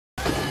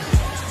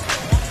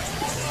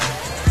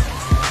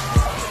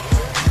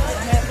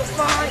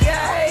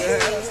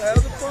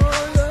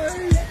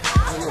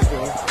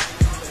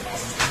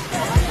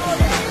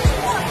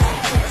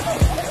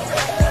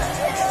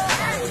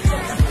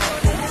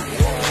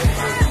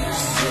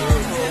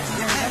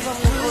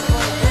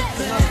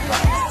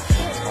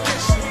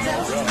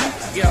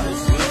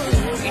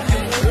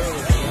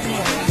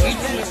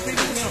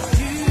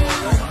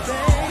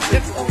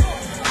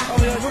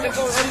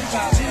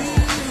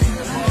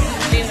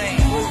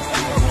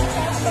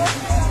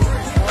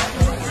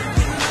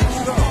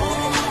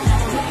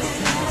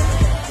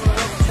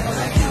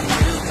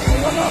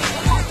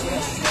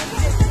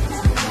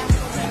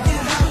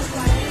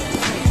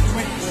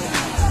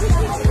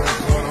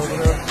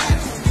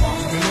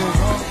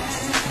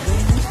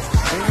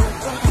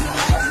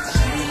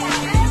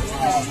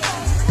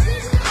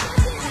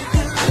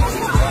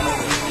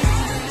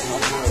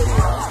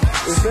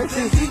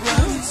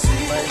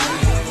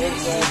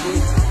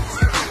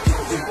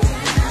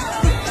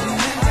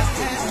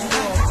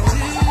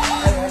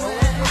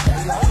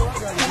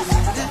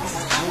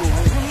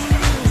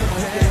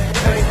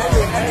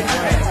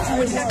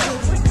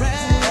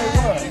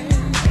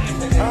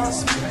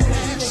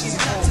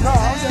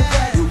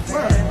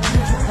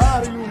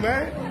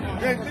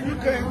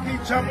can't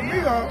keep chopping me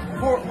up.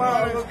 Fort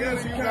Miles, let's get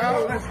it, you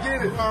now. Let's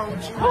get it. Oh,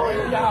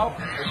 y'all.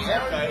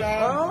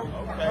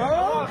 Okay.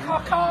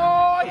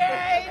 Oh,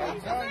 yeah.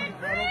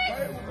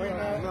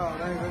 No,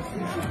 that ain't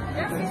Cece.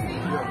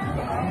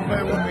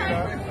 Play with me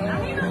now. I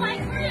need to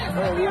like this. Oh,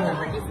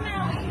 yeah.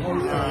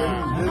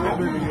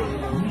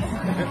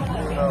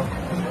 Oh,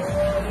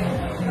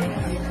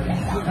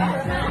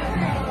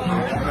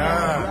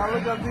 Nah.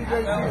 Look up DJ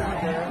Cece,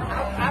 man.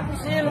 I be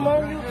seeing them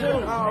on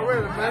YouTube.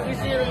 Already, man. I be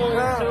seeing them on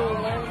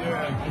YouTube, man.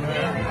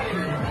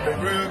 The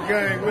real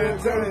gang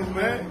mentality,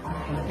 man.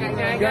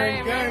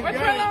 Gang. What's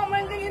going on,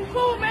 man? Getting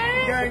cool,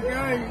 man. Gang,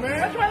 man.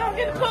 What's going on?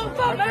 Getting cool,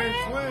 for, I man. can't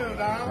swim,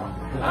 dog.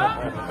 Huh?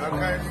 I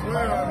can't swim,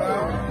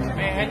 dog.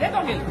 Man, they're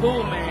gonna get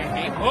cool, man.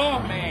 They cool,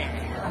 man.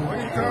 What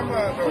are you talking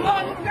about, though? Come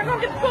on, they're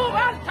gonna get cool.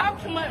 I don't talk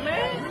too much,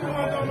 man. You don't know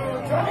what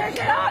I'm talking Get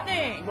shit out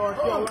there. North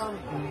Carolina.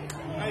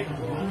 Hey,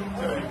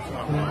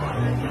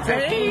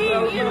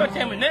 Hey, you don't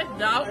tell me this,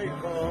 dog. Hey,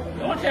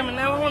 Don't tell me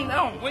now.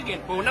 No, we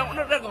get cool. No,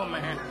 they're going,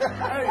 man.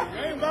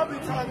 hey, ain't nobody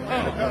talking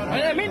about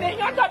that. I mean, they ain't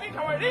gonna be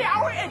coming. They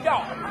already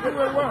dog. You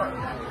with what?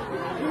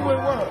 You with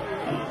what?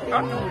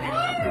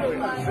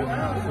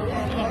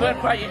 You better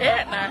cry your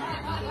head now.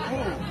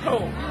 Who?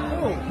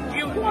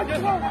 You want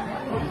this one?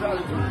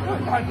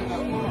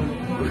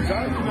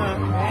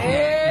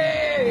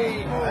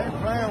 Hey! I ain't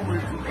playing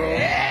with you, bro.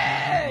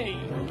 Hey!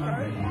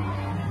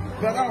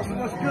 But also,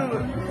 what's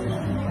good?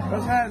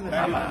 What's happening?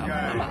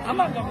 I'm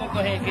not gonna go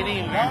ahead and get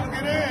in, man. Y'all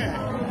get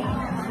in.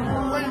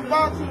 When you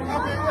boxing, I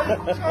mean, when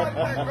you trying to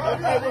play, bro.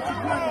 Hey, what you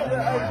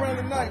doing? Hey, bring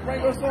the night.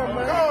 Bring us on,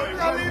 man. No, you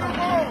gotta leave them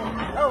on.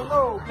 Oh,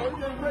 no. Bro, you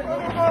can't bring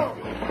them on.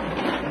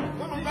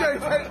 You can't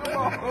take them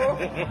on, bro.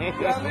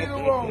 You gotta leave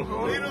them on,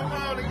 bro. Leave them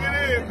on to get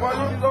in, boy.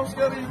 You don't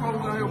scare these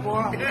folks down here,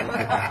 boy. You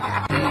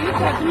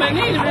talk to my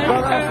nigga, man.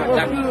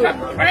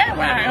 Talk crap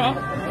right here.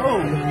 Oh,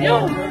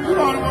 You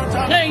the only one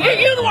talking.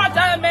 Hey, you the one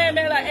telling man,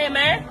 like, hey,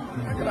 man.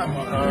 Get out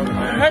my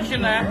man. Hurt you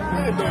now.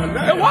 I ain't doing Hey,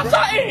 nothing. what's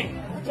up, in?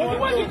 You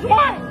want to get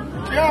one?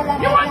 Y'all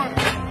want You my want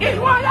one?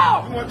 get one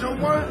out? You want your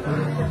one?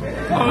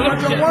 Oh,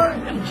 want your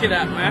one? Let me chill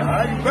out,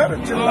 man. You better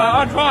chill out.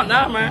 I'm drunk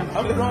now, man.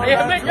 I'm drunk Hey,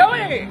 now, man, too. go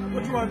in.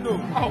 What you want to do?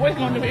 Oh, what's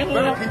going to do?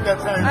 Better keep that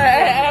time.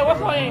 Hey, what's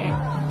going in?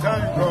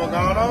 Time going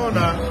on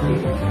now.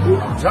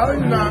 I'm telling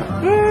you now.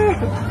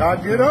 Now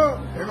get up.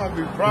 There's going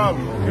to be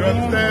problems. You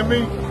understand me?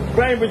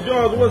 Blame for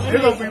George. What's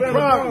There's going to be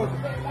problems.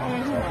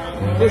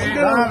 What's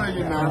good?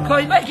 You now.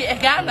 Cause you better get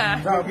a guy now.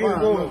 Top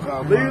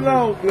five. Leave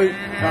alone, please.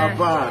 Top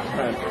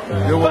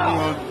five. You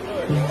want to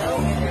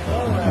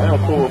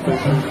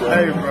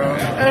Hey, bro.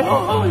 Hey,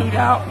 who you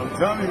out? I'm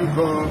telling you,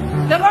 bro.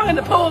 They're going in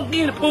the pool, get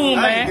in the pool, I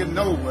ain't man. getting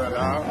nowhere,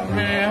 dog.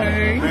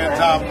 Hey. Man,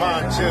 top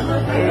five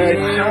chilling.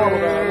 Hey, shower, I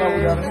know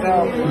we got a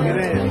shower to get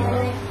in.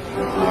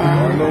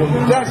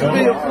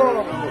 Jacksonville,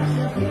 Florida.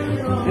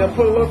 Yeah,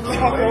 put a little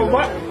top on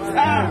right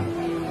time.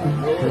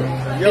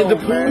 In the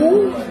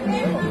pool?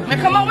 Man,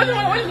 come on, what you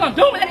gonna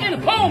do, man? In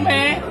the pool,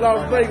 man.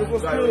 Las Vegas,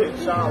 what's good?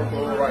 Shower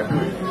right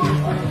quick.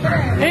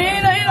 He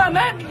ain't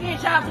man, he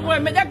can't shot for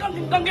it, man. They're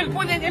gonna get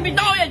put in be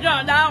throwing that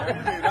John down.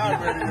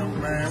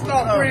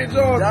 Stop Fred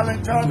George. Y'all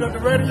ain't charged up the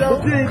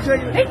radio? He ain't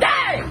checking it. He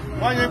dead.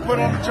 Why you ain't put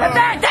on the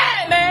charge?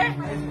 Dead, man.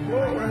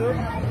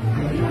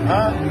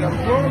 Huh?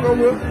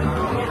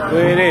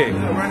 Where it is?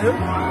 Right here.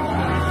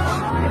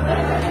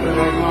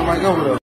 Right over there.